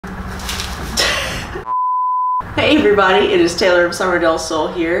Hey everybody, it is Taylor of Summer Del Sol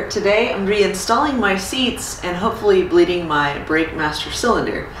here. Today I'm reinstalling my seats and hopefully bleeding my brake master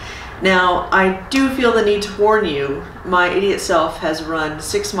cylinder. Now, I do feel the need to warn you, my idiot self has run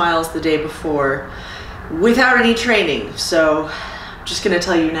 6 miles the day before without any training, so I'm just going to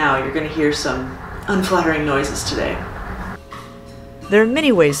tell you now, you're going to hear some unflattering noises today. There are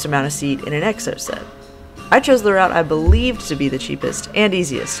many ways to mount a seat in an Exocet. I chose the route I believed to be the cheapest and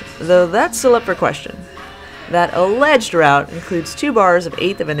easiest, though that's still up for question. That alleged route includes 2 bars of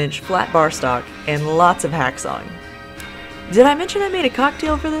 1/8 of an inch flat bar stock and lots of hacksawing. Did I mention I made a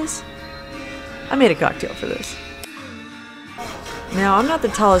cocktail for this? I made a cocktail for this. Now, I'm not the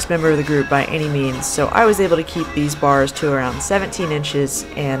tallest member of the group by any means, so I was able to keep these bars to around 17 inches,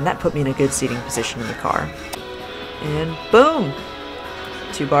 and that put me in a good seating position in the car. And boom!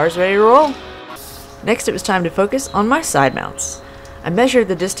 2 bars ready to roll. Next, it was time to focus on my side mounts. I measured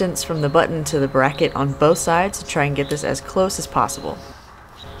the distance from the button to the bracket on both sides to try and get this as close as possible.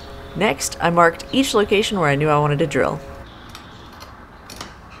 Next, I marked each location where I knew I wanted to drill.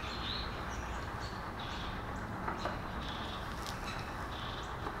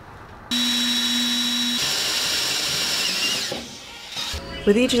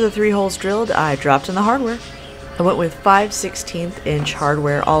 With each of the 3 holes drilled, I dropped in the hardware. I went with 5/16 inch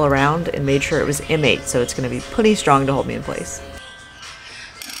hardware all around and made sure it was M8, so it's going to be pretty strong to hold me in place.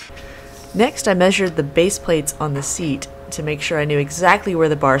 Next, I measured the base plates on the seat to make sure I knew exactly where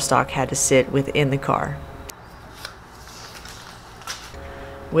the bar stock had to sit within the car.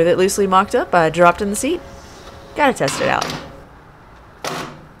 With it loosely mocked up, I dropped in the seat. Gotta test it out.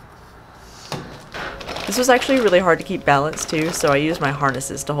 This was actually really hard to keep balanced too, so I used my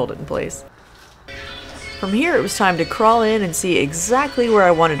harnesses to hold it in place. From here, it was time to crawl in and see exactly where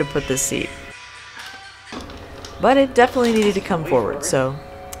I wanted to put this seat. But it definitely needed to come forward, so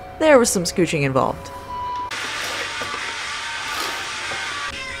there was some scooching involved.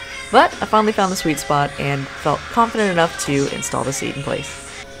 But I finally found the sweet spot and felt confident enough to install the seat in place.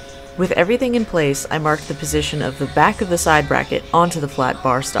 With everything in place, I marked the position of the back of the side bracket onto the flat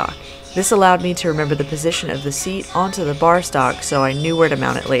bar stock. This allowed me to remember the position of the seat onto the bar stock so I knew where to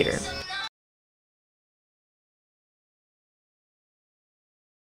mount it later.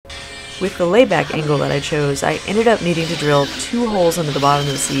 With the layback angle that I chose, I ended up needing to drill 2 holes into the bottom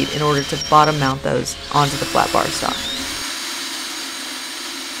of the seat in order to bottom mount those onto the flat bar stock.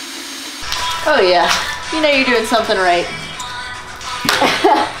 Oh yeah, you know you're doing something right.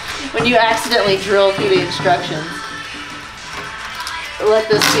 When you accidentally drill through the instructions. Let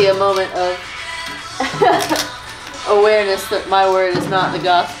this be a moment of awareness that my word is not the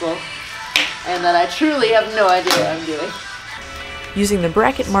gospel and that I truly have no idea what I'm doing. Using the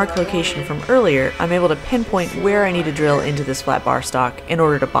bracket mark location from earlier, I'm able to pinpoint where I need to drill into this flat bar stock in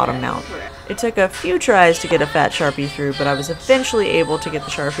order to bottom mount. It took a few tries to get a fat Sharpie through, but I was eventually able to get the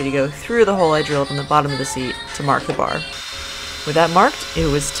Sharpie to go through the hole I drilled in the bottom of the seat to mark the bar. With that marked,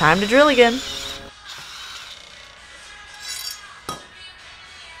 it was time to drill again.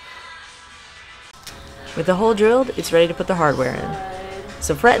 With the hole drilled, it's ready to put the hardware in.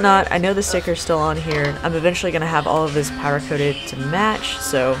 So fret not, I know the sticker's still on here. I'm eventually going to have all of this powder coated to match,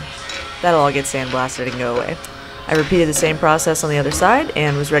 so that'll all get sandblasted and go away. I repeated the same process on the other side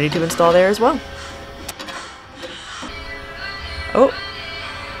and was ready to install there as well. Oh,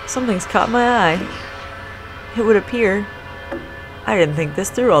 something's caught my eye. It would appear I didn't think this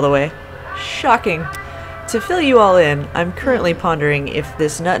through all the way. Shocking. To fill you all in, I'm currently pondering if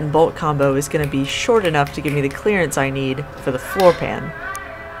this nut and bolt combo is going to be short enough to give me the clearance I need for the floor pan.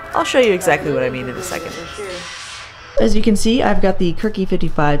 I'll show you exactly what I mean in a second. As you can see, I've got the Kirkey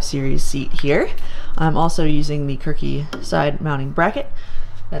 55 series seat here. I'm also using the Kirkey side mounting bracket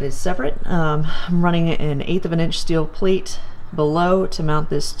that is separate. I'm running an 1/8 of an inch steel plate below to mount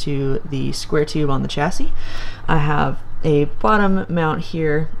this to the square tube on the chassis. I have a bottom mount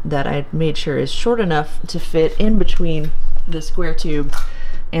here that I made sure is short enough to fit in between the square tube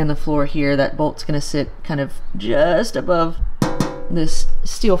and the floor here. That bolt's going to sit kind of just above this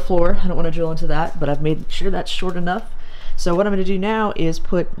steel floor. I don't want to drill into that, but I've made sure that's short enough. So what I'm going to do now is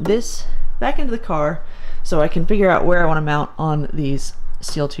put this back into the car so I can figure out where I want to mount on these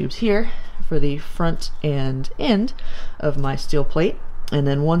steel tubes here for the front and end of my steel plate. And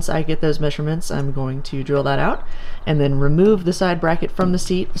then once I get those measurements, I'm going to drill that out and then remove the side bracket from the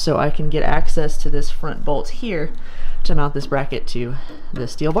seat so I can get access to this front bolt here to mount this bracket to the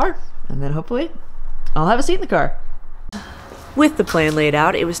steel bar. And then hopefully I'll have a seat in the car. With the plan laid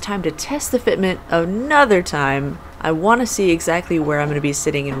out, it was time to test the fitment another time. I want to see exactly where I'm going to be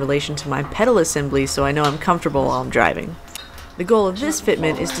sitting in relation to my pedal assembly so I know I'm comfortable while I'm driving. The goal of this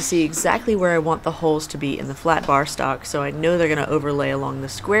fitment is to see exactly where I want the holes to be in the flat bar stock, so I know they're going to overlay along the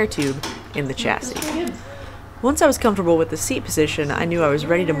square tube in the chassis. Once I was comfortable with the seat position, I knew I was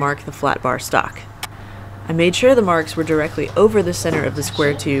ready to mark the flat bar stock. I made sure the marks were directly over the center of the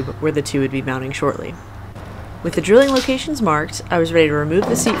square tube where the two would be mounting shortly. With the drilling locations marked, I was ready to remove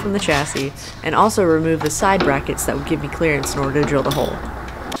the seat from the chassis and also remove the side brackets that would give me clearance in order to drill the hole.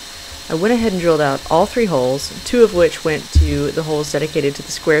 I went ahead and drilled out all 3 holes, 2 of which went to the holes dedicated to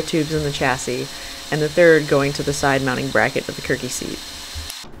the square tubes in the chassis, and the third going to the side mounting bracket of the Kirkey seat.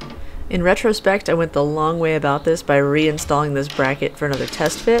 In retrospect, I went the long way about this by reinstalling this bracket for another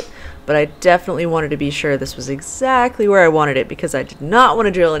test fit, but I definitely wanted to be sure this was exactly where I wanted it because I did not want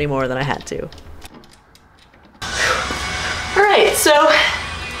to drill any more than I had to. Alright, so,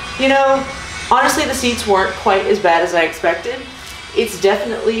 you know, honestly the seats weren't quite as bad as I expected. It's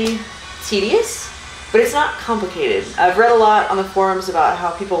definitely tedious, but it's not complicated. I've read a lot on the forums about how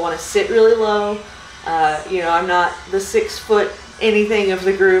people want to sit really low. You know, I'm not the 6 foot anything of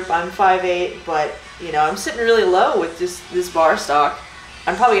the group. I'm 5'8", but you know, I'm sitting really low with this bar stock.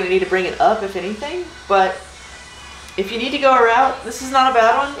 I'm probably going to need to bring it up if anything, but if you need to go a route, this is not a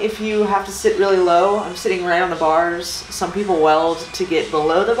bad one. If you have to sit really low, I'm sitting right on the bars. Some people weld to get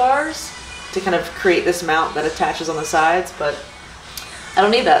below the bars to kind of create this mount that attaches on the sides, but I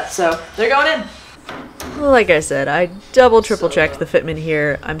don't need that, so they're going in. Like I said, I double triple checked the fitment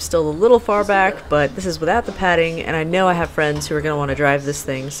here. I'm still a little far back, but this is without the padding, and I know I have friends who are going to want to drive this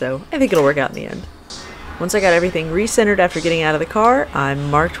thing, so I think it'll work out in the end. Once I got everything recentered after getting out of the car, I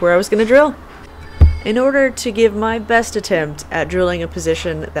marked where I was going to drill. In order to give my best attempt at drilling a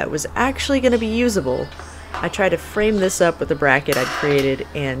position that was actually going to be usable, I tried to frame this up with the bracket I'd created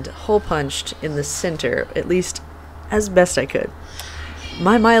and hole punched in the center, at least as best I could.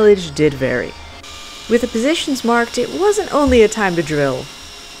 My mileage did vary. With the positions marked, it wasn't only a time to drill,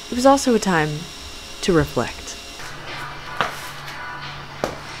 it was also a time to reflect.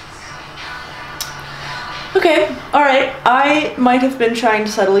 Okay, alright, I might have been trying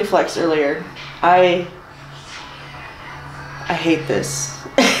to subtly flex earlier. I hate this.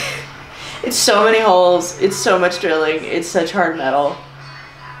 It's so many holes, it's so much drilling, it's such hard metal.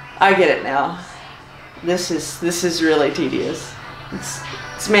 I get it now. This is really tedious.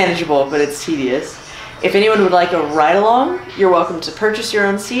 It's manageable, but it's tedious. If anyone would like a ride along, you're welcome to purchase your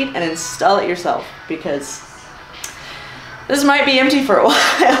own seat and install it yourself, because this might be empty for a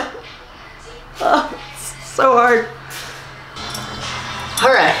while. Oh, it's so hard.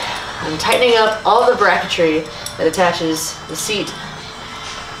 Alright, I'm tightening up all the bracketry that attaches the seat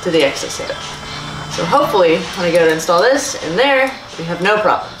to the Exocet. So hopefully, when I go to install this in there, we have no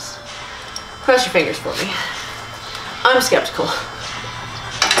problems. Cross your fingers for me. I'm skeptical.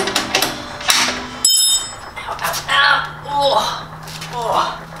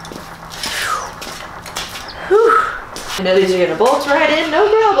 I know these are gonna bolt right in, no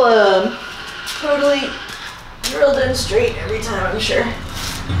problem. Totally drilled in straight every time, I'm sure.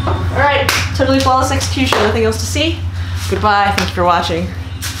 Alright, totally flawless execution, nothing else to see. Goodbye, thank you for watching.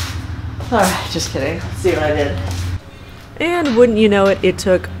 Alright, just kidding. Let's see what I did. And wouldn't you know it, it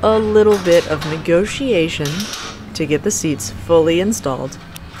took a little bit of negotiation to get the seats fully installed.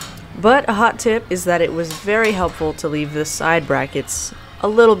 But a hot tip is that it was very helpful to leave the side brackets a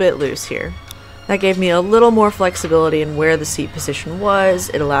little bit loose here. That gave me a little more flexibility in where the seat position was.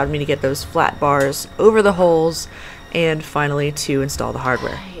 It allowed me to get those flat bars over the holes and finally to install the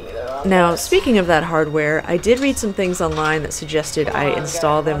hardware. Now, speaking of that hardware, I did read some things online that suggested I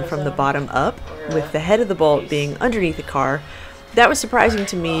install them from the bottom up, with the head of the bolt being underneath the car. That was surprising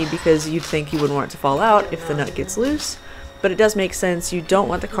to me because you'd think you wouldn't want it to fall out if the nut gets loose, but it does make sense. You don't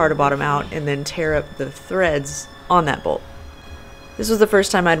want the car to bottom out and then tear up the threads on that bolt. This was the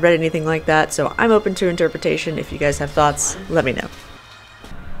first time I'd read anything like that, so I'm open to interpretation. If you guys have thoughts, let me know.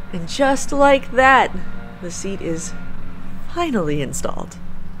 And just like that, the seat is finally installed.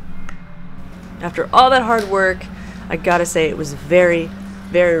 After all that hard work, I gotta say it was very,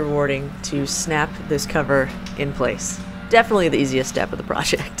 very rewarding to snap this cover in place. Definitely the easiest step of the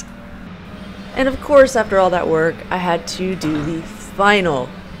project. And of course, after all that work, I had to do the final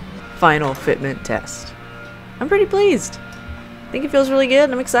fitment test. I'm pretty pleased. I think it feels really good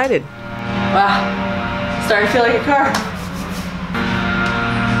and I'm excited. Wow, starting to feel like a car.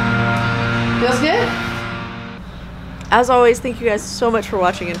 Feels good? As always, thank you guys so much for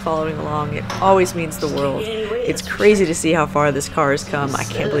watching and following along. It always means the world. It's crazy to see how far this car has come. I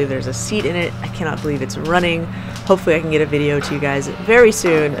can't believe there's a seat in it. I cannot believe it's running. Hopefully I can get a video to you guys very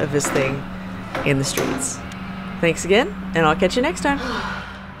soon of this thing in the streets. Thanks again, and I'll catch you next time.